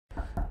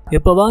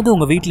எப்போவாவது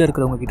உங்கள் வீட்டில்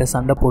இருக்கிறவங்க கிட்ட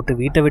சண்டை போட்டு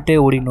வீட்டை விட்டே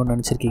ஓடிடணும்னு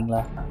நினச்சிருக்கீங்களா?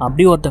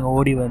 அப்படி ஒருத்தங்க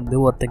ஓடி வந்து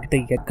ஒருத்தங்கிட்ட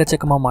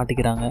எக்கச்சக்கமாக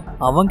மாட்டிக்கிறாங்க.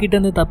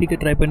 அவங்ககிட்டேருந்து தப்பிக்க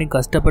ட்ரை பண்ணி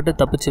கஷ்டப்பட்டு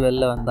தப்பிச்சு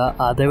வெளில வந்தால்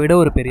அதை விட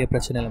ஒரு பெரிய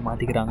பிரச்சனையில்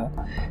மாட்டிக்கிறாங்க.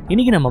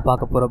 இன்றைக்கி நம்ம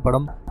பார்க்க போகிற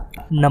படம்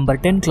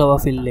number 10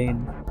 Cloverfield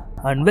Lane.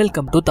 And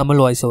welcome to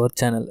Tamil voice over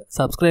channel.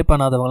 Subscribe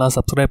பண்ணாதவங்களாம்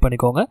subscribe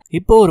பண்ணிக்கோங்க.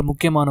 இப்போ ஒரு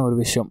முக்கியமான ஒரு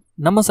விஷயம்,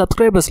 நம்ம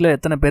சப்ஸ்கிரைபர்ஸில்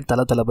எத்தனை பேர்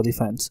தளபதி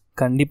ஃபேன்ஸ்?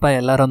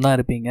 கண்டிப்பாக எல்லாரும் தான்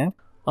இருப்பீங்க.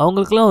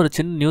 அவங்களுக்குலாம் ஒரு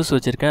சின்ன நியூஸ்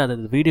வச்சுருக்கேன்,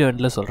 அது வீடியோ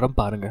எண்டில் சொல்கிறேன்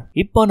பாருங்கள்.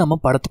 இப்போ நம்ம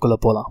படத்துக்குள்ளே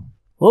போகலாம்.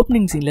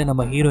 ஓப்பனிங் சீனில்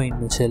நம்ம ஹீரோயின்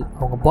மிச்சல்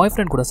அவங்க பாய்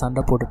ஃப்ரெண்ட் கூட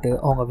சண்டை போட்டுட்டு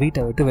அவங்க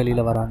வீட்டை விட்டு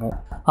வெளியில் வராங்க.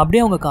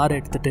 அப்படியே அவங்க காரை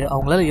எடுத்துகிட்டு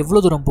அவங்களால எவ்வளோ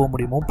தூரம் போக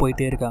முடியுமோ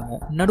போயிட்டே இருக்காங்க.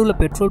 நடுவில்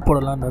பெட்ரோல்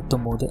போடலாம்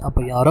நிறுத்தும் போது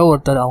அப்போ யாரோ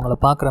ஒருத்தர் அவங்கள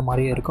பார்க்குற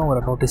மாதிரியே இருக்கும்,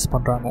 அவரை நோட்டீஸ்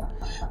பண்ணுறாங்க.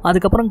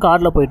 அதுக்கப்புறம்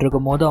காரில் போயிட்டு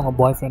இருக்கும் போது அவங்க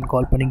பாய் ஃப்ரெண்ட்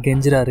கால் பண்ணி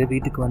கெஞ்சுறாரு,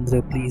 வீட்டுக்கு வந்துரு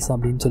ப்ளீஸ்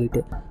அப்படின்னு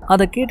சொல்லிட்டு.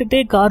 அதை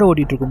கேட்டுகிட்டே கார்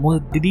ஓட்டிகிட்டு இருக்கும்போது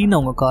திடீர்னு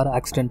அவங்க கார்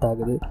ஆக்சிடென்ட்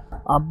ஆகுது.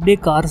 அப்படியே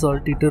கார்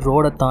சொல்லிட்டு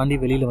ரோடை தாண்டி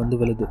வெளியில் வந்து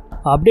விழுது.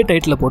 அப்படியே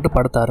டைட்டில் போட்டு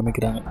படத்தை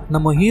ஆரம்பிக்கிறாங்க.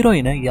 நம்ம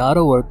ஹீரோயினை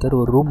யாரோ ஒருத்தர்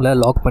ஒரு ரூமில்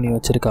லாக் பண்ணி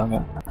வச்சுருக்காங்க.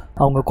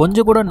 அவங்க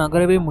கொஞ்சம் கூட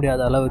நகரவே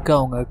முடியாத அளவுக்கு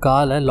அவங்க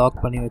காலை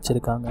லாக் பண்ணி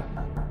வச்சுருக்காங்க.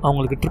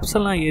 அவங்களுக்கு ட்ரிப்ஸ்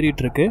எல்லாம்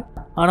ஏறிட்டு இருக்கு,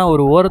 ஆனால்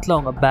ஒரு ஓரத்தில்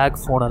அவங்க பேக்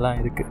ஃபோனெல்லாம்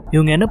இருக்குது.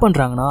 இவங்க என்ன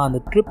பண்ணுறாங்கன்னா அந்த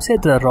ட்ரிப்ஸ்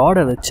ஏற்றுற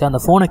ராடை வச்சு அந்த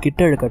ஃபோனை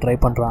கிட்ட இழுக்க ட்ரை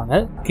பண்ணுறாங்க.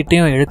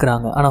 கிட்டையும்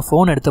இழுக்கிறாங்க, ஆனால்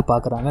ஃபோன் எடுத்து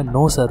பார்க்குறாங்க,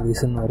 நோ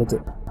சர்வீஸ்ன்னு வருது.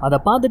 அதை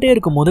பார்த்துட்டே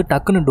இருக்கும்போது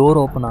டக்குன்னு டோர்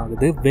ஓப்பன்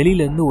ஆகுது.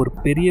 வெளியிலேருந்து ஒரு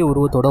பெரிய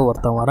உருவத்தோட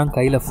ஒருத்தன் வரான்,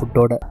 கையில்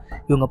ஃபுட்டோட.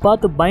 இவங்க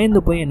பார்த்து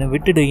பயந்து போய் என்னை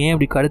விட்டுட்டு ஏன்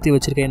இப்படி கடத்தி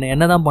வச்சுருக்கேன்,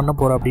 என்ன தான் பண்ண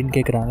போகிற அப்படின்னு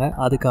கேட்குறாங்க.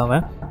 அதுக்கு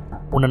அவன்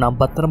உன்னை நான்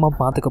பத்திரமா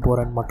பார்த்துக்க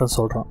போகிறேன்னு மட்டும்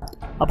சொல்கிறான்.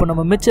 அப்போ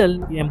நம்ம மிச்சல்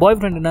என் பாய்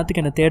ஃப்ரெண்ட்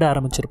என்னத்துக்கு என்னை தேட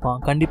ஆரம்பிச்சிருப்பான்,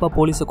 கண்டிப்பாக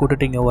போலீஸை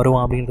கூட்டிட்டு இங்கே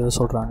வருவான் அப்படின்றத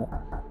சொல்கிறாங்க.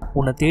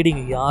 உன்னை தேடி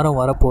இங்கே யாரும்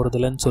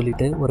வரப்போகிறதில்லன்னு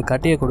சொல்லிட்டு ஒரு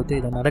கட்டையை கொடுத்து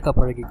இதை நடக்க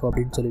பழகிக்கோ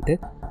அப்படின்னு சொல்லிட்டு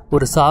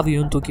ஒரு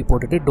சாவியும் தூக்கி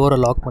போட்டுட்டு டோரை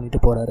லாக் பண்ணிட்டு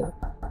போகிறாரு.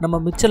 நம்ம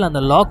மிச்சல் அந்த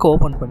லாக்கை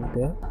ஓப்பன்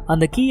பண்ணிவிட்டு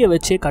அந்த கீயை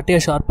வச்சே கட்டையை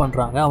ஷார்ப்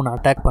பண்ணுறாங்க, அவனை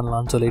அட்டாக்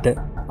பண்ணலான்னு சொல்லிட்டு.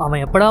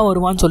 அவன் எப்படா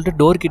வருவான்னு சொல்லிட்டு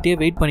டோர்கிட்டே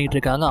வெயிட் பண்ணிகிட்டு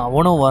இருக்காங்க.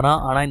 அவனும்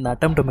வரான், ஆனால் இந்த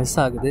அட்டெம்ப்ட் மிஸ்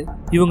ஆகுது.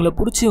 இவங்களை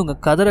பிடிச்சி இவங்க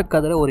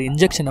கதற ஒரு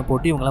இன்ஜெக்ஷனை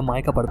போட்டு இவங்களை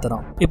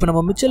மயக்கப்படுத்துகிறான். இப்போ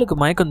நம்ம மிச்சலுக்கு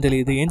மயக்கம்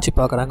தெரியுது, ஏஞ்சி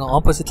பார்க்குறாங்க.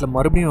 ஆப்போசிட்டில்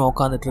மறுபடியும்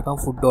உட்காந்துட்டு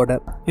இருக்கான் ஃபுட்டோட.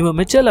 இவன்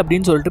மிச்சல்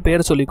அப்படின்னு சொல்லிட்டு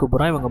பேரை சொல்லி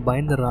கூப்பிட்றான். இவங்க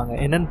பயந்துடுறாங்க.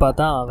 என்னன்னு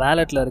பார்த்தா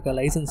வேலெட்டில் இருக்க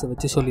லைசன்ஸை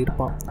வச்சு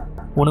சொல்லியிருப்பான்,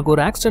 உனக்கு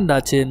ஒரு ஆக்சிடென்ட்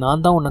ஆச்சு,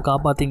 நான் தான் உன்னை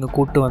காப்பாற்றி இங்கே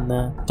கூப்பிட்டு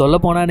வந்தேன்,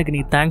 சொல்லப்போனால் எனக்கு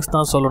நீ தேங்க்ஸ்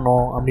தான்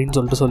சொல்லணும் அப்படின்னு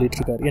சொல்லிட்டு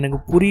இருக்காரு. எனக்கு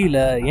புரியல,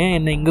 ஏன்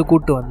என்னை இங்கே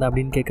கூப்பிட்டு வந்தேன்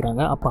அப்படின்னு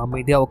கேட்குறாங்க. அப்போ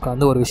அமைதியாக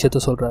உட்காந்து ஒரு விஷயத்த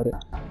சொல்கிறாரு.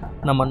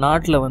 நம்ம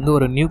நாட்டில்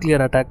ஒரு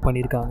நியூக்ளியர் அட்டாக்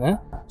பண்ணியிருக்காங்க.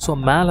 ஸோ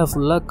மேலே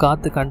ஃபுல்லாக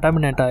காற்று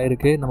கண்டாமினேட்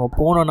ஆகிருக்கு, நம்ம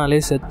போனோனாலே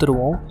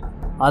செத்துருவோம்.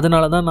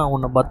 அதனால தான் நான்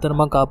உன்னை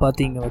பத்திரமா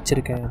காப்பாற்றி இங்கே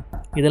வச்சுருக்கேன்.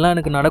 இதெல்லாம்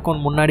எனக்கு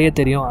நடக்கும்னு முன்னாடியே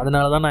தெரியும்,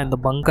 அதனால தான் நான் இந்த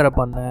பங்கரை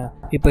பண்ணேன்.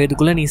 இப்போ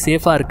இதுக்குள்ளே நீ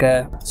சேஃபாக இருக்க,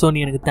 ஸோ நீ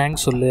எனக்கு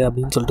தேங்க்ஸ் சொல்லு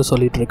அப்படின்னு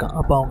சொல்லிட்டு இருக்கான்.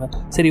 அப்போ அவங்க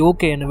சரி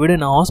ஓகே என்னை விட,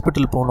 நான்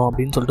ஹாஸ்பிட்டல் போகணும்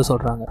அப்படின்னு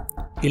சொல்கிறாங்க.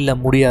 இல்லை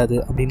முடியாது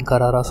அப்படின்னு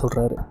கராராக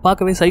சொல்கிறாரு.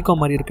 பார்க்கவே சைக்கோ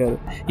மாதிரி இருக்காரு.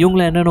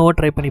 இவங்கள என்னென்னவோ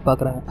ட்ரை பண்ணி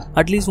பார்க்குறாங்க.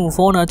 அட்லீஸ்ட் உன்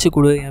ஃபோன் ஆச்சு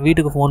கொடு, என்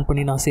வீட்டுக்கு ஃபோன்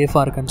பண்ணி நான்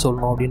சேஃபாக இருக்கேன்னு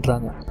சொல்லணும்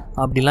அப்படின்றாங்க.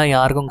 அப்படிலாம்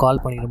யாருக்கும்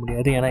கால் பண்ணிட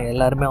முடியாது, ஏன்னா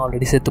எல்லாருமே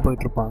ஆல்ரெடி செத்து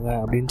போயிட்டுருப்பாங்க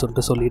அப்படின்னு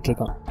சொல்லிட்டு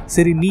இருக்கான்.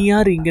 சரி நீ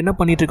யார், இங்கே என்ன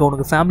பண்ணிட்டு இருக்க,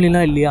 உனக்கு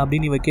ஃபேமிலிலாம் இல்லையா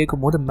அப்படின்னு இவ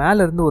கேட்கும்போது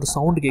மேலேருந்து ஒரு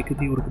சவுண்டு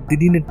கேட்குது. இவருக்கு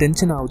திடீர்னு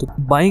டென்ஷன் ஆகுது.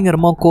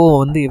 பயங்கரமாக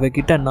கோவம்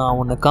இவகிட்ட, நான்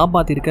உன்னை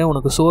காப்பாற்றிருக்கேன்,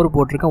 உனக்கு சோறு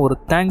போட்டிருக்கேன், ஒரு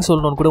தேங்க்ஸ்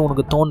சொல்லணும்னு கூட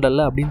உனக்கு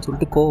தோண்டலை அப்படின்னு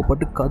சொல்லிட்டு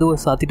கோவப்பட்டு கதவை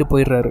சாத்திட்டு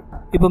போயிடுறாரு.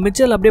 இப்போ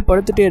மிச்சல் அப்படியே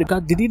படுத்துட்டே இருக்கா.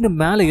 திடீர்னு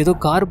மேலே ஏதோ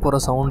கார் போகிற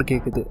சவுண்டு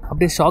கேட்குது.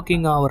 அப்படியே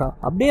ஷாக்கிங்காக ஆகிறா.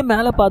 அப்படியே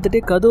மேலே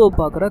பார்த்துட்டே கதவை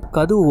பார்க்குறா,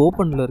 கதவு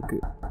ஓப்பனில்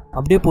இருக்குது.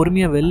 அப்படியே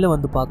பொறுமையாக வெளில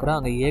வந்து பார்க்குறா,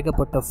 அங்கே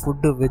ஏகப்பட்ட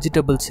ஃபுட்டு,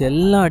 வெஜிடபிள்ஸ்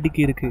எல்லாம்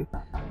அடுக்கி இருக்குது.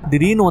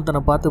 திடீர்னு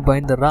ஒருத்தனை பார்த்து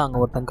பயந்துடுறா.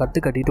 அங்கே ஒருத்தன்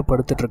கட்டிட்டு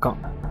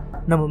படுத்துட்ருக்கான்.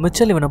 நம்ம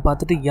மிச்சல் இவனை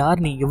பார்த்துட்டு யார்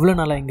நீ, எவ்வளோ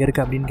நாளாக இங்கே இருக்க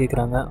அப்படின்னு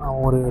கேட்குறாங்க.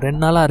 அவன் ஒரு 2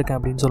 நாளாக இருக்கேன்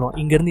அப்படின்னு சொல்லுவான்.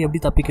 இங்கேருந்து எப்படி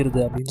தப்பிக்கிறது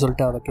அப்படின்னு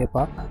சொல்லிட்டு அவள்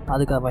கேட்பா.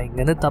 அதுக்கு அவன்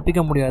இங்கேருந்து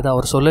தப்பிக்க முடியாது,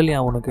 அவர்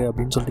சொல்லலையா அவனுக்கு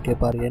அப்படின்னு சொல்லிட்டு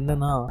கேட்பாரு.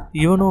 என்னன்னா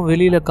இவனும்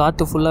வெளியில்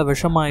காற்று ஃபுல்லாக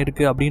விஷமாக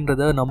இருக்குது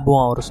அப்படின்றத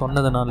நம்புவான் அவர்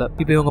சொன்னதுனால.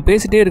 இப்போ இவங்க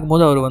பேசிகிட்டே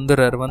இருக்கும்போது அவர்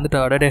வந்துட்டு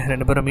அடடே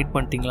 2 பேரை மீட்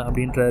பண்ணிட்டீங்களா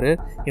அப்படின்றாரு.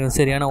 இவன்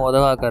சரியான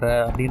உதவாக்கார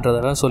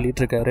அப்படின்றதெல்லாம்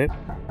சொல்லிட்டு இருக்காரு.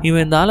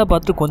 இவன் இந்த ஆளை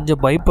பார்த்து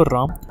கொஞ்சம்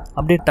பயப்படுறான்.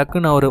 அப்படியே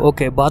டக்குன்னு அவர்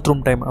ஓகே பாத்ரூம்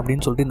டைம்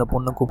அப்படின்னு சொல்லிட்டு இந்த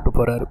பொண்ணை கூப்பிட்டு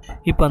போகிறாரு.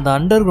 இப்போ அந்த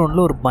அண்டர்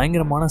கிரவுண்டில் ஒரு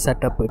பயங்கரமான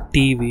செட்டப்பு,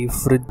 டிவி,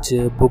 ஃப்ரிட்ஜு,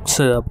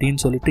 புக்ஸு அப்படின்னு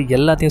சொல்லிட்டு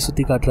எல்லாத்தையும்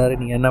சுற்றி காட்டுறாரு.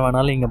 நீ என்ன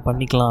வேணாலும் இங்கே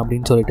பண்ணிக்கலாம்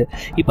அப்படின்னு சொல்லிட்டு.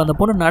 இப்போ அந்த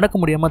பொண்ணு நடக்க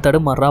முடியாமல்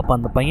தடுமாறுறா. அப்போ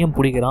அந்த பையன்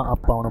பிடிக்கிறான்.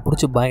 அப்போ அவனை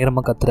பிடிச்சி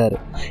பயங்கரமாக கத்துறாரு.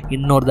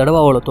 இன்னொரு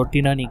தடவை அவளை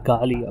தொட்டினா நீ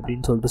காலி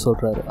அப்படின்னு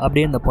சொல்கிறாரு.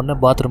 அப்படியே இந்த பொண்ணை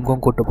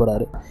பாத்ரூமுக்கும் கூப்பிட்டு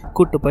போகிறாரு.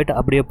 கூப்பிட்டு போயிட்டு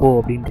அப்படியே போ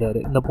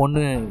அப்படின்றாரு. இந்த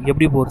பொண்ணு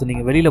எப்படி போகிறது,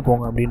 நீங்கள் வெளியில்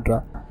போங்க அப்படின்றா.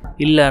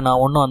 இல்லை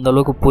நான் ஒன்றும்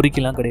அந்தளவுக்கு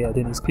பொறிக்கலாம் கிடையாது,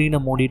 நீ ஸ்க்ரீனை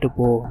மூடிட்டு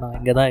போ, நான்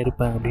இங்கே தான்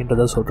இருப்பேன்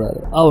அப்படின்றத சொல்கிறாரு.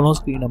 அவளும்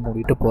ஸ்க்ரீனை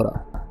மூடிட்டு போகிறான்.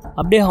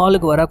 அப்படியே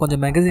ஹாலுக்கு வர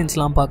கொஞ்சம்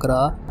மேகசின்ஸ்லாம் பார்க்குறா.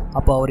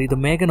 அப்போ அவர் இது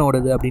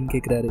மேகனோடது அப்படின்னு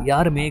கேட்குறாரு.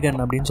 யார்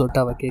மேகன் அப்படின்னு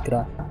சொல்லிட்டு அவள்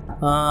கேட்குறா.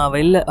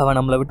 அவள் இல்லை, அவள்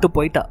நம்மளை விட்டு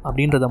போயிட்டா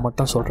அப்படின்றத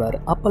மட்டும் சொல்கிறாரு.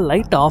 அப்போ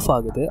லைட் ஆஃப்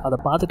ஆகுது. அதை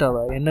பார்த்துட்டு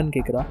அவள் என்னன்னு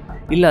கேட்குறா.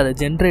 இல்லை, அது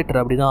ஜென்ரேட்டர்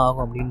அப்படி தான்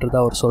ஆகும் அப்படின்றத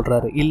அவர்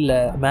சொல்கிறாரு. இல்லை,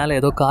 மேலே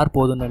ஏதோ கார்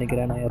போகுதுன்னு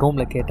நினைக்கிறேன், நான் என்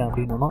ரூமில் கேட்டேன்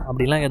அப்படின்னோம்.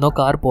 அப்படிலாம் ஏதோ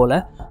கார் போகல,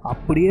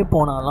 அப்படியே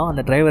போனாலும்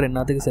அந்த டிரைவர்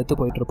என்னத்துக்கு செத்து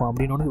போயிட்டுருப்பான்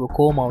அப்படின்னு இவள்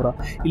கோவம் ஆகுறா.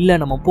 இல்லை,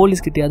 நம்ம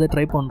போலீஸ்கிட்டையாவது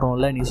ட்ரை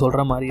பண்ணுறோம்ல, நீ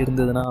சொல்கிற மாதிரி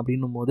இருந்ததுன்னா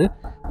அப்படின்னும் போது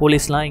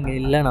போலீஸ்லாம் இங்கே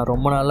இல்லை, நான்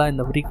ரொம்ப நாளாக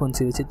இந்த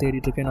ஃப்ரீக்வன்சி வச்சு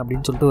தேடிட்டுருக்கேன்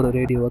அப்படின்னு சொல்லிட்டு ஒரு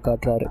ரேடியோவை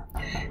காட்டுறாரு.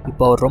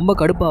 இப்போ அவர் ரொம்ப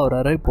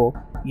கடுப்பாகிறாரு.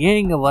 இப்போது ஏன்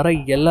இங்கே வர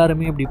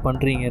எல்லாருமே இப்படி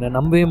பண்ணுறீங்க, என்னை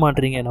நம்பவே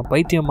மாட்டீங்க, நான்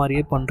பைத்தியம்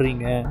மாதிரியே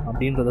பண்ணுறீங்க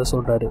அப்படின்றத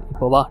சொல்கிறாரு.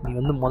 இப்போ வா, நீ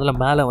முதல்ல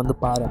மேலே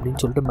பாரு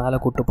அப்படின்னு சொல்லிட்டு மேலே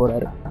கூப்பிட்டு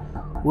போகிறாரு.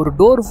 ஒரு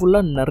டோர்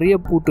ஃபுல்லாக நிறைய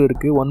பூட்டு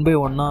இருக்குது. 1 by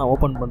 1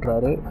 ஓப்பன்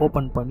பண்ணுறாரு.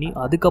 ஓப்பன் பண்ணி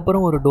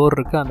அதுக்கப்புறம் ஒரு டோர்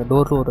இருக்குது. அந்த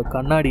டோரில் ஒரு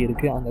கண்ணாடி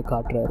இருக்குது, அங்கே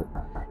காட்டுறாரு.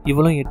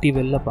 இவளும் எட்டி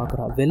வெளில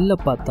பார்க்குறா. வெளில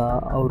பார்த்தா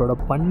அவரோட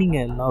பண்ணிங்க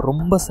எல்லாம்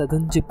ரொம்ப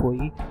செதஞ்சு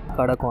போய்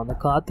கிடக்கும். அந்த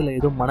காற்றுல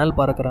ஏதோ மணல்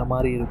பறக்கிற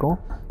மாதிரி இருக்கும்.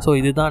 ஸோ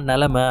இதுதான்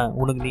நிலமை,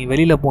 உனக்கு நீ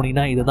வெளியில்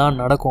போனீங்கன்னா இதுதான்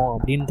நடக்கும்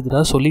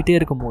அப்படின்றத சொல்லிகிட்டே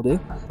இருக்கும்போது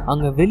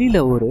அங்கே வெளியில்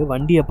ஒரு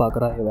வண்டியை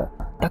பார்க்குறா.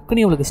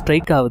 டக்குன்னு இவளுக்கு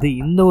ஸ்ட்ரைக் ஆகுது.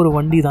 இந்த ஒரு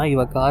வண்டி தான்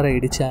இவ காரை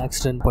இடித்து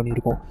ஆக்சிடென்ட்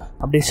பண்ணியிருக்கோம்.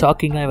 அப்படியே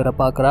ஷாக்கிங்காக இவரை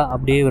பார்க்குறா.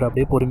 இவர்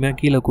அப்படியே பொறுமையாக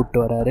கீழே கூப்பிட்டு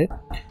வராரு.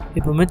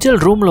 இப்போ மிச்சல்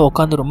ரூமில்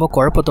உட்காந்து ரொம்ப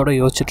குழப்பத்தோடு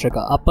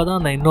யோசிச்சுட்ருக்கா. அப்போ தான்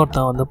அந்த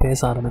இன்னொருத்தன் பேச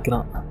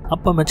ஆரம்பிக்கிறான்.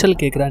 அப்போ மிச்சல்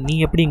கேட்குறா, நீ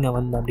எப்படி இங்கே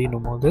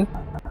அப்படின்னும் போது,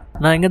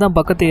 நான் இங்கே தான்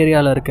பக்கத்து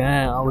ஏரியாவில் இருக்கேன்,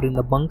 அவர்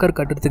இந்த பங்கர்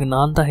கட்டுறதுக்கு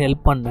நான் தான்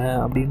ஹெல்ப் பண்ணேன்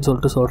அப்படின்னு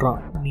சொல்கிறான்.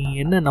 நீ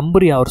என்ன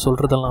நம்புறியா அவர்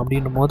சொல்கிறதெல்லாம்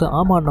அப்படின்னும் போது,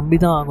 ஆமாம் நம்பி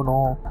தான்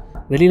ஆகணும்,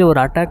 வெளியில் ஒரு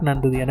அட்டாக்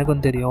நடந்தது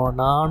எனக்கும் தெரியும்,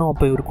 நானும்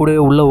அப்போ இவர்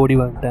கூடவே உள்ளே ஓடி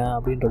வந்துட்டேன்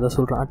அப்படின்றத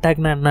சொல்கிறான்.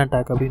 அட்டாக்னா என்ன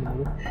அட்டாக்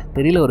அப்படின்னும்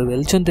தெரியல, ஒரு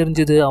வெளிச்சம்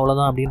தெரிஞ்சுது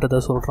அவ்வளோதான்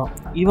அப்படின்றத சொல்கிறான்.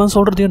 இவன்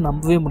சொல்கிறதையும்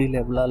நம்பவே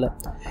முடியல இவளால்.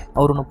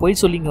 அவர் ஒன்று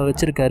போய் சொல்லி இங்கே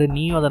வச்சுருக்காரு,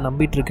 நீயும் அதை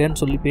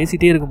நம்பிட்டுருக்கேன்னு சொல்லி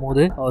பேசிகிட்டே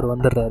இருக்கும்போது அவர்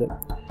வந்துடுறாரு.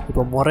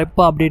 இப்போ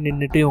முறைப்பா அப்படியே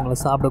நின்றுட்டு இவங்களை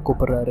சாப்பிட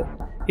கூப்பிட்றாரு.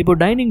 இப்போ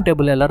டைனிங்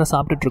டேபிள் எல்லோரும்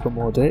சாப்பிட்டுட்டு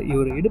இருக்கும்போது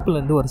இவர்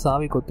இடுப்புலேருந்து ஒரு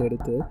சாவி கொத்து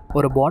எடுத்து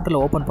ஒரு பாட்டிலை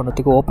ஓப்பன்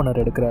பண்ணுறதுக்கு ஓப்பனர்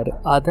எடுக்கிறாரு.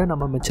 அதை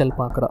நம்ம மிச்சல்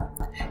பார்க்குறா.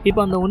 இப்போ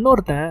அந்த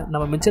இன்னொருத்தன்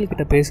நம்ம மிச்சல்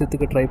கிட்ட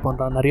பேசுறதுக்கு ட்ரை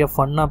பண்ணுறான். நிறைய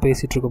ஃபன்னாக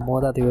பேசிகிட்டு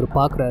இருக்கும்போது அதை இவர்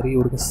பார்க்குறாரு.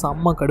 இவருக்கு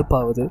செம்ம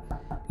கடுப்பாகுது.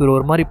 இவர்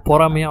ஒரு மாதிரி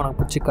பொறாமையாக அவனை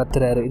பிடிச்சி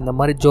கத்துறாரு. இந்த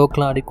மாதிரி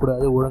ஜோக்கெலாம்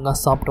அடிக்கூடாது, ஒழுங்காக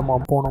சாப்பிட்டோமா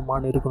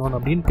போனோமான்னு இருக்கணும்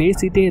அப்படின்னு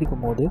பேசிகிட்டே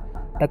இருக்கும்போது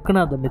டக்குன்னு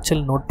அந்த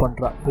மிச்சல் நோட்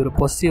பண்ணுறா. இவர்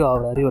பொசிவ்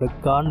ஆகிறாரு, இவரை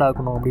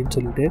காண்டாக்கணும் அப்படின்னு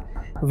சொல்லிட்டு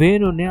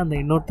வேணும்னே அந்த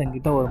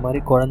இன்னொருத்தங்கிட்ட ஒரு மாதிரி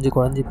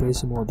குழஞ்சி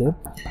பேசும்போது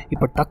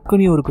இப்போ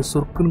டக்குன்னு இவருக்கு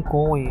சொற்குன்னு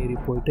கோவம் ஏறி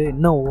போயிட்டு,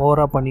 என்ன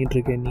ஓவராக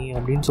பண்ணிகிட்ருக்க நீ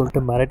அப்படின்னு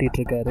சொல்லிட்டு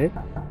மிரட்டிகிட்ருக்காரு.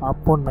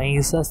 அப்போ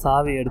நைஸாக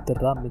சாவி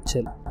எடுத்துடுறா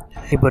மிச்சல்.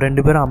 இப்போ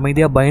 2 பேரும்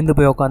அமைதியாக பயந்து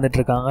போய்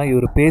உட்காந்துட்ருக்காங்க.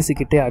 இவர்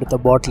பேசிக்கிட்டே அடுத்த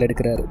பாட்டில்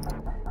எடுக்கிறாரு.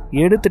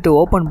 எடுத்துகிட்டு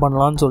ஓப்பன்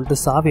பண்ணலான்னு சொல்லிட்டு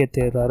சாவியை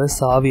தேடுறாரு.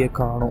 சாவியை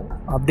காணும்.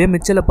 அப்படியே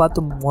மிச்சலை பார்த்து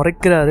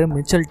முறைக்கிறாரு.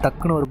 மிச்சல்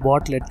டக்குன்னு ஒரு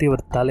பாட்டில் எடுத்து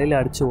இவர் தலையில்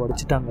அடித்து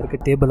உடச்சிட்டு அங்கே இருக்க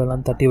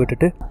டேபிளெல்லாம் தட்டி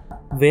விட்டுட்டு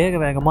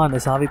வேகமாக அந்த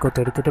சாவி கொத்தை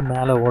எடுத்துகிட்டு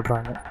மேலே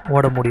ஓடுறாங்க.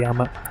 ஓட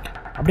முடியாமல்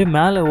அப்படியே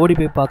மேலே ஓடி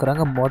போய்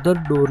பார்க்குறாங்க.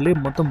 முதல் டோர்லேயே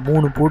மொத்தம்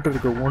 3 பூட்டு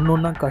இருக்குது.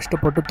 ஒன்று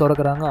கஷ்டப்பட்டு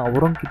திறக்கிறாங்க.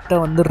 அவரும் கிட்ட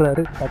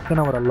வந்துடுறாரு.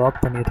 டக்குன்னு அவரை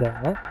லாக்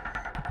பண்ணிடுறாங்க.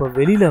 இப்போ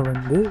வெளியில்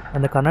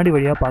அந்த கண்ணாடி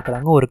வழியாக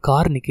பார்க்குறாங்க, ஒரு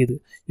கார் நிற்கிது.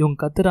 இவங்க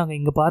கத்துறாங்க,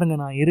 இங்கே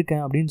பாருங்கள் நான்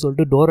இருக்கேன் அப்படின்னு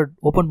சொல்லிட்டு டோரை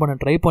ஓப்பன் பண்ண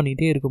ட்ரை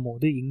பண்ணிகிட்டே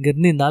இருக்கும்போது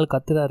இங்கேருந்து இந்த ஆள்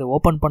கத்துறாரு,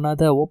 ஓப்பன்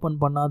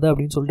பண்ணாத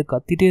அப்படின்னு சொல்லிட்டு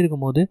கத்திட்டே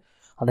இருக்கும்போது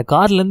அந்த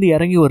கார்லேருந்து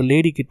இறங்கி ஒரு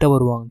லேடி கிட்ட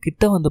வருவாங்க.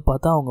 கிட்ட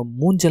பார்த்தா அவங்க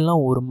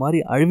மூஞ்செல்லாம் ஒரு மாதிரி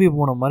அழுவி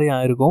போன மாதிரி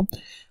ஆயிருக்கும்.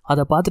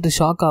 அதை பார்த்துட்டு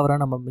ஷாக் ஆகிறா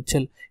நம்ம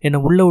மிச்சல். என்னை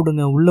உள்ளே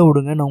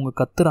விடுங்கன்னு அவங்க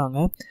கத்துறாங்க.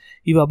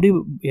 இவ அப்படியே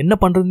என்ன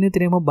பண்ணுறதுனே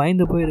தெரியாமல்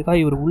பயந்து போயிருக்கா.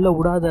 இவர் உள்ளே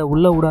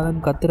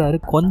விடாதன்னு கத்துறாரு.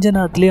 கொஞ்ச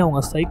நேரத்துலேயே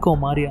அவங்க சைக்கோ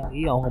மாதிரி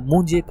ஆகி அவங்க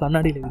மூஞ்சியே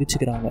கண்ணாடியில்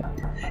இடிச்சுக்கிறாங்க.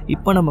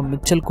 இப்போ நம்ம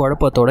மிச்சல்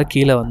குழப்பத்தோட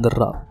கீழே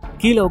வந்துடுறா.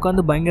 கீழே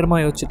உட்காந்து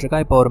பயங்கரமாக யோசிச்சுட்ருக்கா.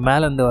 இப்போ அவர்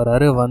மேலேருந்து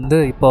வராரு.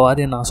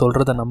 இப்போவாதே நான்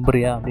சொல்கிறத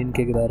நம்புறியா அப்படின்னு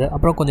கேட்குறாரு.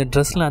 அப்புறம் கொஞ்சம்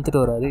ட்ரெஸ்லாம்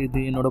எடுத்துகிட்டு வராரு.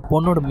 இது என்னோடய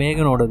பொண்ணோட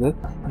மேகனோடது,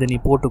 இதை நீ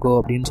போட்டுக்கோ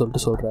அப்படின்னு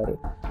சொல்கிறாரு.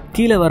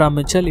 கீழே வர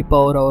மிச்சல் இப்போ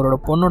அவரோட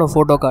பொண்ணோட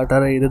ஃபோட்டோ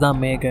காட்டுறாரு. இதுதான்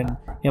மேகன்,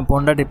 என்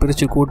பொண்டாட்டி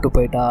பிரித்து கூப்பிட்டு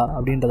போயிட்டா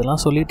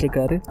அப்படின்றதெல்லாம்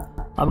சொல்லிகிட்ருக்காரு.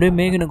 அப்படியே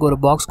மேகனுக்கு ஒரு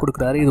பாக்ஸ்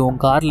கொடுக்குறாரு. இது உன்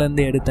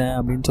கார்லேருந்து எடுத்தேன்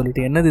அப்படின்னு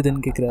சொல்லிட்டு என்னது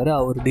இதுன்னு கேட்குறாரு.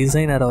 அவர்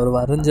டிசைனர், அவர்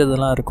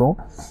வரைஞ்சதெல்லாம் இருக்கும்.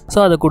 ஸோ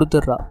அதை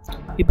கொடுத்துட்றா.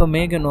 இப்போ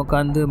மேகன்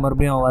உட்காந்து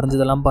மறுபடியும் அவன்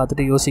வரைஞ்சதெல்லாம்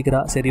பார்த்துட்டு யோசிக்கிறா.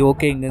 சரி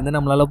ஓகே, இங்கேருந்து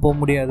நம்மளால் போக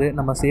முடியாது,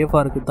 நம்ம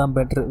சேஃபாக இருக்குது தான்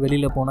பெட்ரு,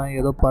 வெளியில் போனால்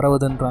ஏதோ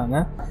பரவுதுன்றாங்க,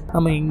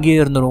 நம்ம இங்கேயே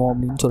இருந்துருவோம்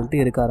அப்படின்னு சொல்லிட்டு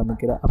இருக்க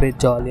ஆரம்பிக்கிறா. அப்படியே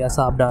ஜாலியாக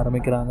சாப்பிட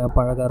ஆரம்பிக்கிறாங்க,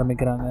 பழக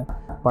ஆரம்பிக்கிறாங்க,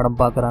 படம்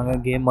பார்க்குறாங்க,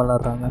 கேம்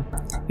விளாட்றாங்க.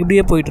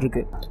 இப்படியே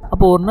போயிட்டுருக்கு.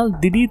 அப்போ ஒரு நாள்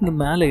திடீர்னு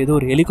மேலே ஏதோ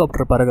ஒரு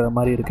ஹெலிகாப்டர் பறக்கிற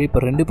மாதிரி இருக்குது.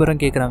 இப்போ 2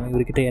 பேரும் கேட்குறாங்க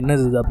இவர்கிட்ட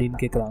என்னது இது அப்படின்னு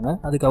கேட்குறாங்க.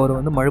 அதுக்கு அவர்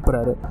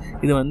மழுப்புறாரு.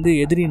 இது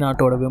எதிரி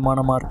நாட்டோட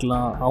விமானமாக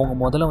இருக்கலாம், அவங்க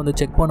முதல்ல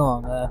செக்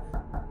பண்ணுவாங்க,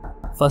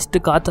 ஃபஸ்ட்டு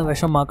காற்றை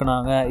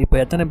விஷமாக்குனாங்க, இப்போ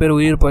எத்தனை பேர்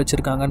உயிர்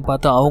பழிச்சிருக்காங்கன்னு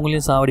பார்த்து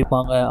அவங்களையும்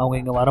சாவடிப்பாங்க, அவங்க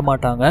இங்கே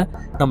வரமாட்டாங்க,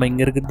 நம்ம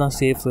இங்கே இருக்கிறது தான்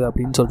சேஃபு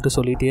அப்படின்னு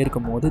சொல்லிகிட்டே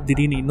இருக்கும்போது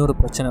திடீர்னு இன்னொரு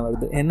பிரச்சனை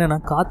வருது. என்னென்னா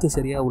காற்று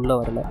சரியாக உள்ளே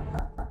வரல,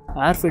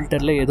 ஏர்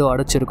ஃபில்டரில் ஏதோ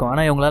அடைச்சிருக்கும்.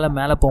 ஆனால் இவங்களால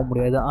மேலே போக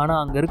முடியாது. ஆனால்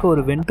அங்கே இருக்க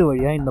ஒரு வெண்ட்டு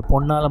வழியாக இந்த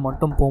பொண்ணால்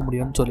மட்டும் போக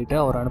முடியும்னு சொல்லிட்டு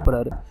அவர்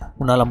அனுப்புகிறாரு.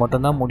 உன்னால்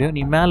மட்டும்தான் முடியும்,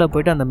 நீ மேலே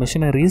போய்ட்டு அந்த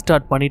மிஷினை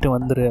ரீஸ்டார்ட் பண்ணிவிட்டு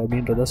வந்துரு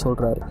அப்படின்றத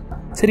சொல்கிறாரு.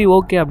 சரி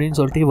ஓகே அப்படின்னு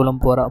சொல்லிட்டு இவ்வளோ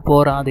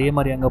போகிறான். அதே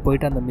மாதிரி அங்கே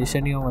போய்ட்டு அந்த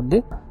மிஷினையும்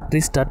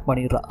ரீஸ்டார்ட்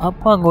பண்ணிடுறா.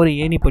 அப்போ அங்கே ஒரு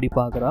ஏணிப்படி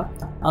பார்க்குறா.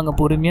 அங்கே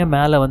பொறுமையாக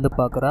மேலே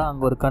பார்க்குறா.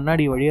 அங்கே ஒரு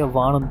கண்ணாடி வழியாக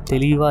வானம்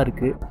தெளிவாக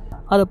இருக்குது.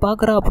 அதை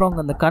பார்க்குறா. அப்புறம்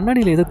அங்கே அந்த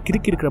கண்ணாடியில் ஏதோ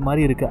கிறுக்கி இருக்கிற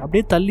மாதிரி இருக்குது.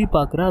 அப்படியே தள்ளி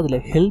பார்க்குறா, அதில்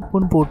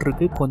ஹெல்ப்னு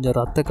போட்டிருக்கு கொஞ்சம்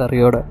ரத்த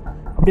கரையோட.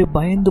 அப்படியே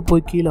பயந்து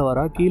போய் கீழே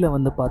வரா. கீழே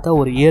வந்து பார்த்தா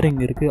ஒரு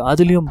இயரிங் இருக்குது,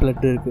 அதுலேயும்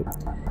பிளட் இருக்குது.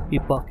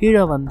 இப்போ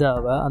கீழே வந்து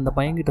அவள் அந்த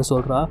பையன்கிட்ட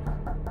சொல்கிறா,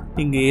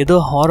 இங்கே ஏதோ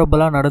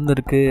ஹாரபிளாக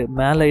நடந்திருக்கு,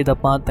 மேலே இதை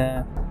பார்த்தேன்,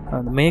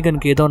 அந்த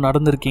மேகனுக்கு ஏதோ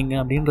நடந்திருக்கீங்க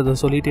அப்படின்றத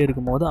சொல்லிகிட்டே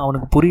இருக்கும்போது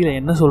அவனுக்கு புரியல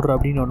என்ன சொல்கிற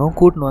அப்படின்னு ஒன்றும்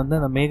கூட்டின்னு வந்து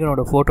அந்த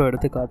மேகனோட ஃபோட்டோ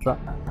எடுத்து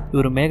காட்டுறான்.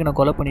 இவர் மேகனை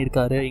கொலை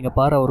பண்ணியிருக்காரு, இங்கே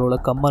பாரு அவரோட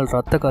கம்மல்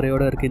ரத்த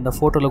கரையோடு இருக்குது, இந்த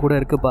ஃபோட்டோவில் கூட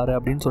இருக்குது பாரு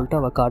அப்படின்னு சொல்லிட்டு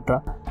அவள் காட்டுறா.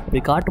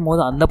 அப்படி காட்டும்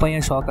போது அந்த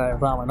பையன் ஷாக்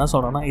ஆகிடுறான். அவன் என்ன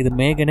சொல்கிறான்னா, இது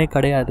மேகனே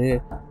கிடையாது,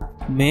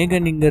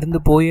 மேகன் இங்கேருந்து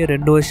போய்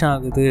 2 வருஷம்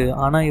ஆகுது,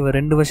 ஆனால் இவன்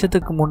 2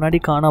 வருஷத்துக்கு முன்னாடி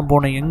காணாம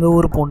போன எங்கள்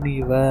ஊர் பொண்ணு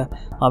இவ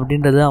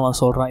அப்படின்றத அவன்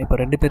சொல்கிறான். இப்போ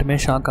 2 பேருமே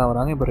ஷாக்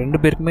ஆகுறாங்க. இப்போ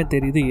 2 பேருக்குமே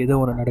தெரியுது ஏதோ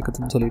ஒன்று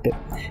நடக்குதுன்னு சொல்லிட்டு.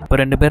 இப்போ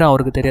 2 பேரும்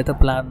அவருக்கு தெரியாத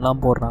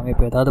பிளான்லாம் போடுறாங்க.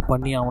 இப்போ ஏதாவது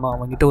பண்ணி ஆகணும்,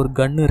 அவங்ககிட்ட ஒரு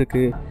கன்று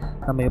இருக்குது,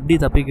 நம்ம எப்படி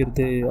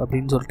தப்பிக்கிறது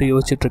அப்படின்னு சொல்லிட்டு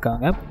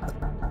யோசிச்சுட்ருக்காங்க.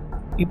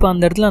 இப்போ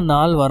அந்த இடத்துல அந்த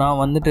ஆள் வரான்.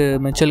 வந்துட்டு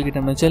மெச்சல்கிட்ட,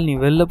 மெச்சல் நீ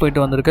வெளில போயிட்டு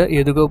வந்திருக்க,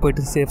 எதுக்கோ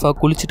போயிட்டு சேஃபாக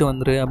குளிச்சுட்டு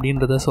வந்துரு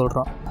அப்படின்றத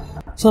சொல்கிறான்.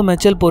 ஸோ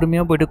மெச்சல்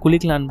பொறுமையாக போய்ட்டு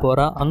குளிக்கலான்னு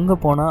போகிறா. அங்கே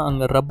போனால்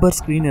அங்கே ரப்பர்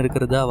ஸ்க்ரீன்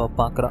இருக்கிறத அவள்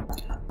பார்க்குறான்.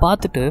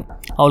 பார்த்துட்டு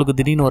அவளுக்கு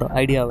திடீர்னு ஒரு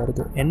ஐடியா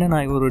வருது. என்னன்னா,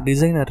 ஒரு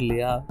டிசைனர்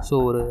இல்லையா, ஸோ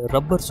ஒரு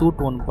ரப்பர்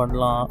சூட் ஒன்று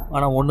பண்ணலாம்,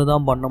 ஆனால் ஒன்று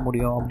தான் பண்ண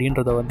முடியும்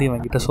அப்படின்றத வந்து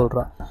இவன்கிட்ட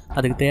சொல்கிறான்.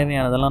 அதுக்கு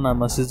தேவையானதெல்லாம்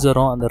நம்ம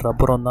சிஸ்ஸரும் அந்த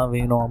ரப்பரும் தான்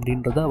வேணும்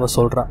அப்படின்றத அவள்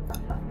சொல்கிறான்.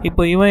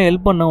 இப்போ இவன்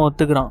ஹெல்ப் பண்ண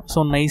ஒத்துக்கிறான். ஸோ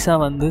நைஸாக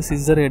வந்து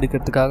சிஸ்ஸரை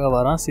எடுக்கிறதுக்காக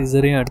வரான்,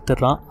 சிஸ்ஸரையும்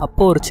எடுத்துடுறான்.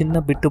 அப்போ ஒரு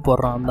சின்ன பிட்டு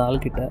போடுறான் அந்த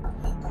ஆள்கிட்ட.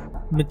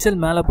 மிச்சல்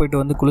மேலே போயிட்டு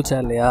வந்து குளிச்சா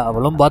இல்லையா,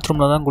 அவளும்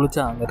பாத்ரூமில் தான்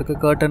குளிச்சா, அங்கே இருக்க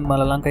கர்டன்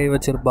மேலெலாம் கை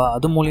வச்சிருப்பா,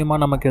 அது மூலிமா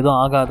நமக்கு எதுவும்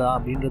ஆகாதா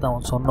அப்படின்றத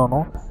அவன்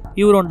சொன்னோம்.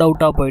 இவரும்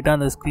டவுட்டாக போயிட்டு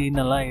அந்த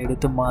ஸ்க்ரீனெல்லாம்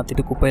எடுத்து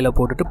மாற்றிட்டு குப்பையில்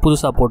போட்டுட்டு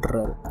புதுசாக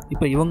போட்டுடுறாரு.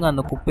 இப்போ இவங்க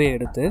அந்த குப்பையை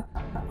எடுத்து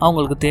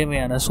அவங்களுக்கு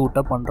தேவையான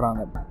சூட்டை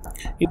பண்ணுறாங்க.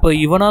 இப்போ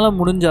இவனால்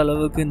முடிஞ்ச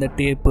அளவுக்கு இந்த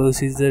டேப்பு,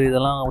 சிசர்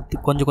இதெல்லாம்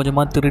கொஞ்சம்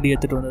கொஞ்சமாக திருடி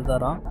எடுத்துகிட்டு வந்து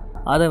தரான்.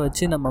 அதை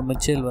வச்சு நம்ம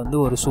மிச்சல் வந்து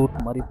ஒரு சூட்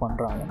மாதிரி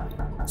பண்ணுறாங்க.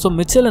 ஸோ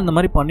மிச்சல் இந்த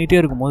மாதிரி பண்ணிகிட்டே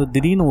இருக்கும்போது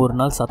திடீர்னு ஒரு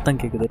நாள் சத்தம்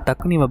கேட்குது.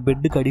 டக்குன்னு இவன்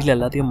பெட்டுக்கு அடியில்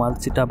எல்லாத்தையும்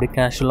மறைச்சிட்டு அப்படியே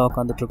கேஷுவலாக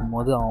உட்காந்துட்டு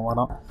இருக்கும்போது அவன்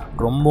வரான்.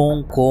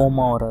 ரொம்பவும்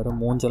கோவமாக வராரு,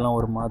 மூஞ்செல்லாம்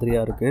ஒரு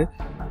மாதிரியாக இருக்குது.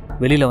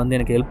 வெளியில் வந்து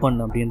எனக்கு ஹெல்ப்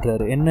பண்ணு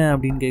அப்படின்றாரு. என்ன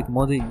அப்படின்னு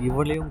கேட்கும்போது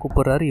இவளையும்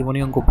கூப்பிட்றாரு,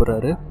 இவனையும்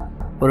கூப்பிட்றாரு.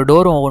 ஒரு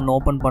டோர் ஒன்று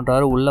ஓப்பன்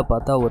பண்ணுறாரு. உள்ளே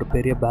பார்த்தா ஒரு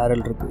பெரிய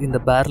பேரல் இருக்குது. இந்த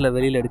பேரலை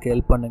வெளியில் எடுக்க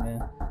ஹெல்ப்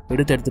பண்ணுங்கள்,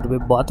 எடுத்துகிட்டு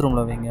போய்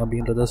பாத்ரூமில் வைங்க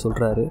அப்படின்றத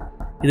சொல்கிறாரு.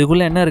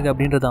 இதுக்குள்ளே என்ன இருக்குது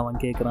அப்படின்றத அவன்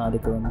கேட்குறான்.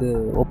 அதுக்கு வந்து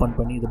ஓப்பன்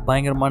பண்ணி இது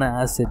பயங்கரமான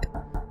ஆசிட்,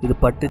 இது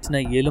பட்டுச்சுன்னா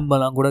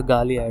எலும்பெல்லாம் கூட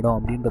காலி ஆகிடும்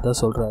அப்படின்றத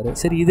சொல்கிறாரு.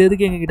 சரி, இது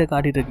எதுக்கு எங்ககிட்ட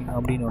காட்டிகிட்டு இருக்கீங்க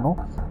அப்படின்னு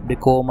அப்படியே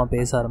கோவமாக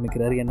பேச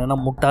ஆரம்பிக்கிறாரு. என்னென்னா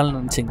முட்டாள்னு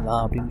நினச்சிங்களா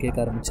அப்படின்னு கேட்க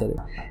ஆரம்பித்தார்.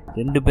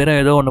 2 பேரும்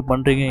ஏதோ ஒன்று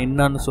பண்ணுறீங்க,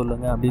 என்னான்னு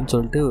சொல்லுங்கள் அப்படின்னு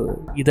சொல்லிட்டு,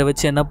 இதை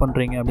வச்சு என்ன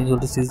பண்ணுறீங்க அப்படின்னு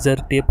சொல்லிட்டு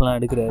சிசர் டேப்லாம்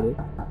எடுக்கிறாரு.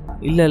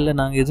 இல்லை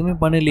நாங்கள் எதுவுமே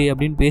பண்ணலையே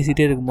அப்படின்னு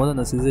பேசிகிட்டே இருக்கும்போது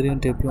அந்த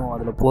சிசரையும் டேப்பையும்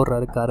அதில்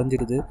போடுறாரு,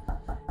 கரைஞ்சிடுது.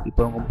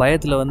 இப்போ அவங்க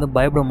பயத்தில் வந்து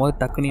பயப்படும் போது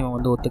டக்குனு இவன்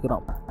வந்து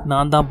ஒத்துக்கிறான்.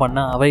 நான் தான்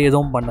பண்ணேன், அவள்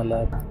எதுவும் பண்ணலை,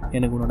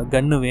 எனக்கு உன்னோட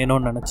கன்று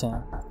வேணும்னு நினச்சேன்,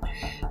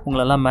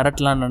 உங்களெல்லாம்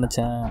மிரட்டலான்னு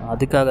நினச்சேன்,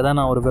 அதுக்காக தான்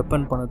நான் ஒரு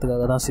வெப்பன்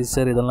பண்ணதுக்காக தான்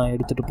சிஸ்டர் இதெல்லாம்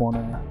எடுத்துகிட்டு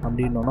போனேன்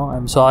அப்படின்னோம். ஐ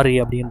எம் சாரி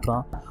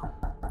அப்படின்றான்.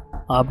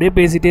 அப்படியே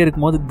பேசிகிட்டே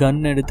இருக்கும்போது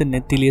கன் எடுத்து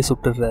நெத்திலேயே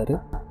சுட்டுடுறாரு.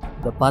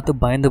 இதை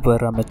பார்த்து பயந்து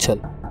போயிடுறான்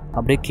மிச்சல்.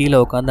 அப்படியே கீழே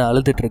உட்காந்து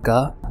அழுதுட்டுருக்கா.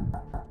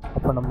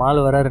 அப்போ நம்ம ஆள்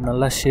வராரு,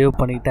 நல்லா ஷேவ்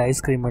பண்ணிவிட்டு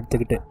ஐஸ்கிரீம்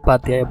எடுத்துக்கிட்டு,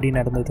 பார்த்தியா எப்படி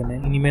நடந்ததுன்னு,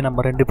 இனிமேல்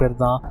நம்ம 2 பேர்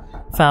தான்,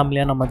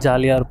 ஃபேமிலியாக நம்ம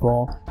ஜாலியாக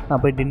இருப்போம்,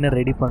 நான் போய் டின்னர்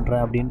ரெடி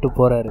பண்ணுறேன் அப்படின்ட்டு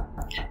போகிறாரு.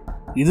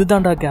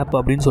 இதுதான்டா கேப்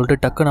அப்படின்னு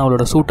சொல்லிட்டு டக்குன்னு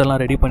அவளோட சூட்டெல்லாம்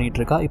ரெடி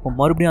பண்ணிகிட்ருக்கா. இப்போ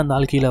மறுபடியும் அந்த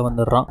ஆள் கீழே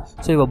வந்துடுறான்.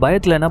 ஸோ இவள்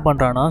பயத்தில் என்ன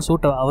பண்ணுறான்னா,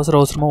 சூட்டை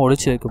அவசரமாக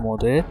ஒழிச்சு வைக்கும்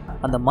போது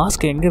அந்த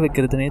மாஸ்க்கை எங்கே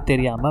வைக்கிறதுனே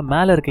தெரியாமல்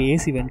மேலே இருக்க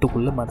ஏசி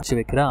வெண்ட்டுக்குள்ளே மறைச்சி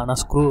வைக்கிறா. ஆனால்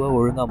ஸ்க்ரூவை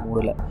ஒழுங்காக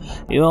மூடலை.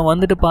 இவன்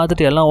வந்துட்டு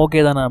பார்த்துட்டு எல்லாம்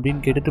ஓகே தானே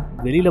அப்படின்னு கேட்டுட்டு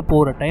வெளியில்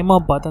போகிற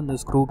டைமாக பார்த்து அந்த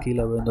ஸ்க்ரூ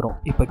கீழே விழுந்துடும்.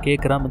 இப்போ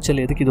கேட்குறான்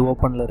மிச்சல் எதுக்கு இது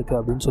ஓப்பனில் இருக்குது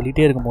அப்படின்னு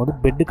சொல்லிகிட்டே இருக்கும்போது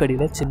பெட்டுக்கு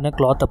அடியில் சின்ன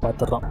கிளாத்தை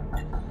பார்த்துட்றான்.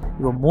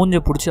 இவன் மூஞ்சை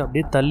பிடிச்சி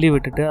அப்படியே தள்ளி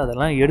விட்டுட்டு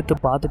அதெல்லாம் எடுத்து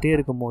பார்த்துட்டே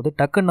இருக்கும்போது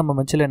டக்குன்னு நம்ம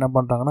மிச்சல் என்ன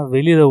பண்ணுறாங்கன்னா,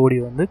 வெளியில் ஓடி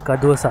வந்து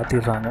கதவை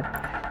சாத்திடுறாங்க.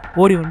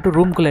 ஓடி வந்துட்டு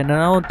ரூம்குள்ளே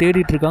என்னென்னா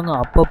தேடிட்டு இருக்காங்க.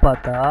 அப்போ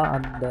பார்த்தா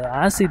அந்த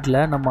ஆசிட்டில்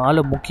நம்ம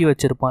ஆளை முக்கி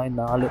வச்சுருப்பான்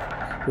இந்த ஆள்.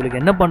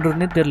 இவளுக்கு என்ன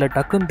பண்ணுறதுனே தெரியல.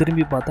 டக்குன்னு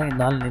திரும்பி பார்த்தா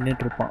இந்த ஆள்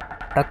நின்றுட்டுருப்பான்.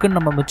 டக்குன்னு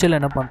நம்ம மிச்சல்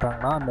என்ன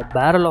பண்ணுறாங்கன்னா, அந்த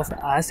பேரல் ஆஃப்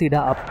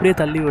ஆசிடை அப்படியே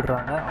தள்ளி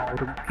விடுறாங்க.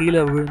 அவருக்கு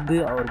கீழே விழுந்து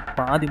அவருக்கு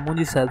பாதி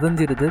மூஞ்சி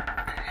செதஞ்சிருது.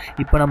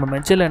 இப்போ நம்ம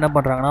மிச்சல் என்ன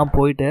பண்ணுறாங்கன்னா,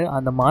 போயிட்டு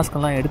அந்த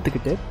மாஸ்கெல்லாம்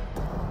எடுத்துக்கிட்டு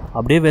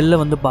அப்படியே வெளில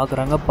வந்து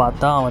பார்க்குறாங்க.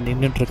 பார்த்தா அவன்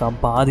நின்றுட்டுருக்கான்,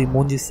 பாதி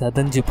மூஞ்சி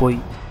செதஞ்சு போய்.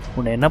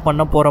 உன்னை என்ன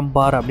பண்ண போகிறோம்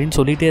பார் அப்படின்னு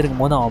சொல்லிகிட்டே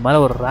இருக்கும்போது அவன் மேலே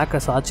ஒரு ரேக்கை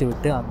சாய்ச்சி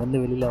விட்டு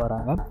அங்கேருந்து வெளியில்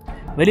வராங்க.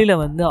 வெளியில்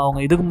வந்து அவங்க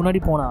இதுக்கு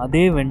முன்னாடி போன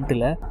அதே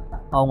வெண்ட்டில்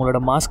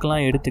அவங்களோட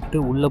மாஸ்க்கெலாம் எடுத்துக்கிட்டு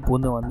உள்ளே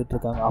பூந்து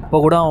வந்துட்டுருக்காங்க. அப்போ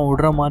கூட அவன்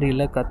விடுற மாதிரி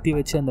இல்லை, கத்தி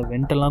வச்சு அந்த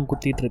வெண்ட்டெல்லாம்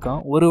குத்திட்டு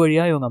இருக்கான். ஒரு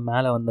வழியாக இவங்க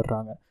மேலே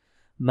வந்துடுறாங்க.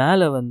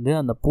 மேலே வந்து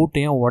அந்த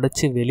பூட்டையும்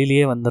உடச்சி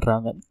வெளியிலேயே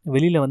வந்துடுறாங்க.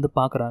 வெளியில் வந்து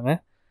பார்க்குறாங்க,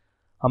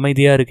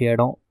 அமைதியாக இருக்க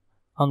இடம்.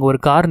 அங்கே ஒரு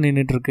கார்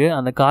நின்றுட்டுருக்கு.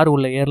 அந்த கார்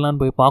உள்ளே ஏறலான்னு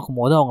போய்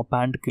பார்க்கும்போது அவங்க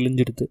பேண்ட்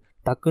கிழிஞ்சிடுது.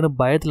 டக்குன்னு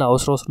பயத்தில்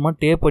அவசரமாக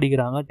டேப்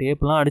அடிக்கிறாங்க.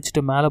 டேப்லாம்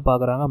அடிச்சுட்டு மேலே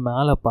பார்க்குறாங்க.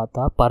 மேலே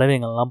பார்த்தா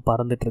பறவைங்கள்லாம்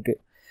பறந்துட்டுருக்கு.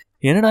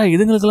 என்னடா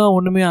இதுங்களுக்கெல்லாம்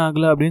ஒன்றுமே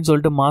ஆகலை அப்படின்னு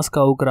சொல்லிட்டு மாஸ்க்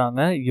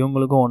அவுக்குறாங்க.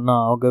 இவங்களுக்கும்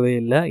ஒன்றும் ஆகவே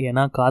இல்லை.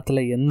 ஏன்னா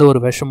காற்றுல எந்த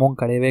ஒரு விஷமும்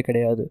கிடையவே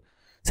கிடையாது.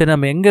 சரி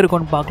நம்ம எங்கே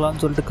இருக்கோன்னு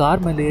பார்க்கலான்னு சொல்லிட்டு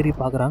கார் மேலே ஏறி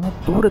பார்க்குறாங்க.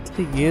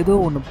 தூரத்துக்கு ஏதோ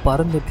ஒன்று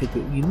பறந்துட்டுருக்கு.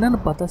 என்னன்னு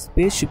பார்த்தா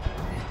ஸ்பேஸ்ஷிப்.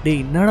 டே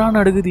என்னடா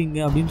நடக்குது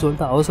இங்கே அப்படின்னு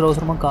சொல்லிட்டு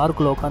அவசரமாக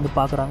காருக்குள்ளே உட்காந்து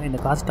பார்க்குறாங்க. இந்த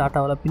கார் ஸ்டார்ட்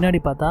ஆகலை. பின்னாடி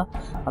பார்த்தா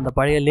அந்த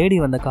பழைய லேடி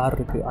வந்த கார்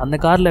இருக்குது. அந்த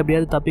காரில்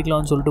எப்படியாவது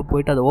தப்பிக்கலாம்னு சொல்லிட்டு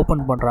போயிட்டு அதை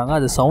ஓப்பன் பண்ணுறாங்க.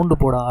 அது சவுண்டு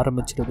போட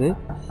ஆரம்பிச்சிடுது.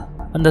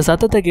 அந்த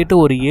சத்தத்தை கேட்டு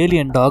ஒரு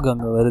ஏலியன் டாக்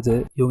அங்கே வருது.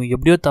 இவங்க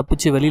எப்படியோ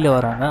தப்பிச்சு வெளியில்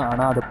வராங்க.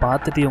 ஆனால் அதை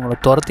பார்த்துட்டு இவங்களை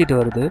துரத்திட்டு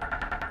வருது.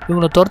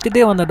 இவங்களை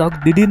துரத்திட்டே வந்த டாக்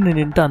திடீர்னு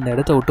நின்றுட்டு அந்த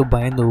இடத்த விட்டு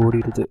பயந்து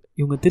ஓடிடுது.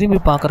 இவங்க திரும்பி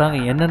பார்க்குறாங்க.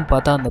 என்னன்னு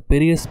பார்த்தா அந்த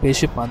பெரிய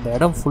ஸ்பேஸ்ஷிப் அந்த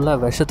இடம்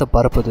ஃபுல்லாக விஷத்தை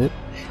பரப்புது.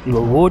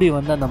 இவள் ஓடி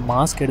வந்து அந்த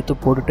மாஸ்க் எடுத்து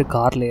போட்டுட்டு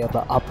காரில்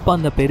ஏறுறா. அப்போ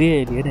அந்த பெரிய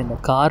ஏலியன் இந்த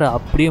காரை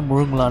அப்படியே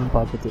முழுங்கலான்னு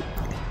பார்க்குது.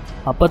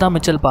 அப்போ தான்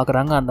மிச்சல்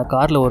பார்க்குறாங்க அந்த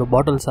காரில் ஒரு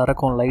பாட்டில்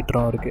சரக்கும்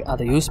லைட்டரும் இருக்குது.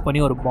 அதை யூஸ்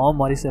பண்ணி ஒரு பாம்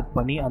மாதிரி செட்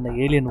பண்ணி அந்த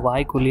ஏலியன்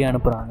வாய்க்குள்ளேயே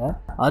அனுப்புகிறாங்க.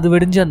 அது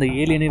வெடிஞ்சு அந்த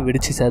ஏலியனே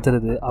வெடித்து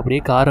செத்துருது.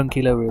 அப்படியே காரும்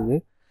கீழே விழுது.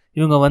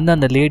 இவங்க வந்து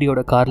அந்த லேடியோட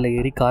காரில்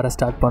ஏறி காரை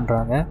ஸ்டார்ட்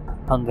பண்ணுறாங்க.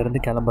 அங்கேருந்து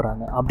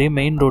கிளம்புறாங்க. அப்படியே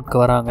மெயின் ரோட்க்கு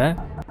வராங்க.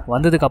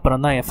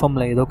 வந்ததுக்கப்புறம் தான்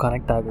எஃப்எம்மில் ஏதோ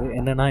கனெக்ட் ஆகுது.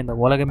 என்னென்னா இந்த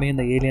உலகமே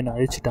இந்த ஏலியனை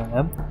அழிச்சிட்டாங்க.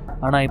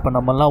 ஆனால் இப்போ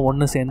நம்மலாம்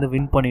ஒன்று சேர்ந்து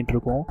வின்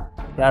பண்ணிகிட்ருக்கோம்.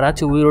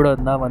 யாராச்சும் உயிரோடு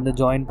இருந்தால் வந்து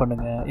ஜாயின்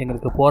பண்ணுங்கள்,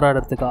 எங்களுக்கு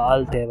போராடுறதுக்கு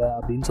ஆள் தேவை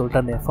அப்படின்னு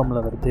சொல்லிட்டு அந்த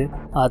எஃப்எம்மில் வருது.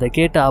 அதை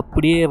கேட்டு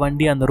அப்படியே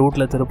வண்டி அந்த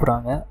ரூட்டில்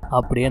திருப்புறாங்க.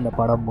 அப்படியே அந்த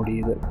படம்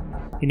முடியுது.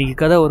 இன்றைக்கி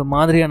கதை ஒரு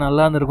மாதிரியாக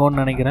நல்லா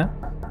இருந்திருக்கும்னு நினைக்கிறேன்.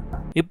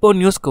 இப்போது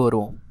நியூஸ்க்கு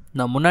வருவோம்.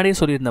 நான் முன்னாடியே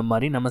சொல்லியிருந்த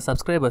மாதிரி நம்ம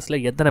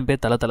சப்ஸ்கிரைபர்ஸில் எத்தனை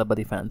பேர்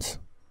தளபதி ஃபேன்ஸ்,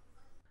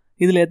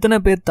 இதில் எத்தனை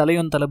பேர்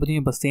தலையும்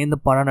தளபதியும் இப்போ சேர்ந்து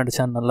படம்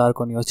நடித்தா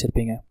நல்லாயிருக்கும்னு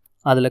யோசிச்சிருப்பீங்க.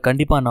 அதில்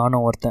கண்டிப்பாக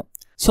நானும் ஒருத்தன்.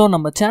 ஸோ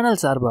நம்ம சேனல்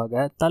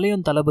சார்பாக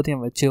தலையும்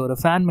தளபதியும் வச்சு ஒரு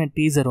ஃபேன்மேட்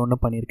டீசர் ஒன்று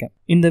பண்ணியிருக்கேன்.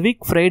 இந்த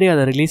வீக் ஃப்ரைடே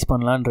அதை ரிலீஸ்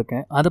பண்ணலான்னு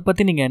இருக்கேன். அதை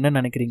பற்றி நீங்கள் என்ன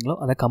நினைக்கிறீங்களோ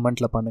அதை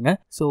கமெண்ட்டில் பண்ணுங்கள்.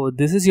 So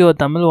this is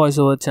your Tamil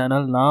voice over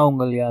channel. நான்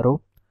உங்கள் யாரோ.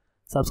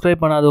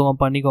 சப்ஸ்கிரைப் பண்ணாதவங்க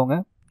பண்ணிக்கோங்க.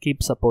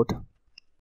 Keep support.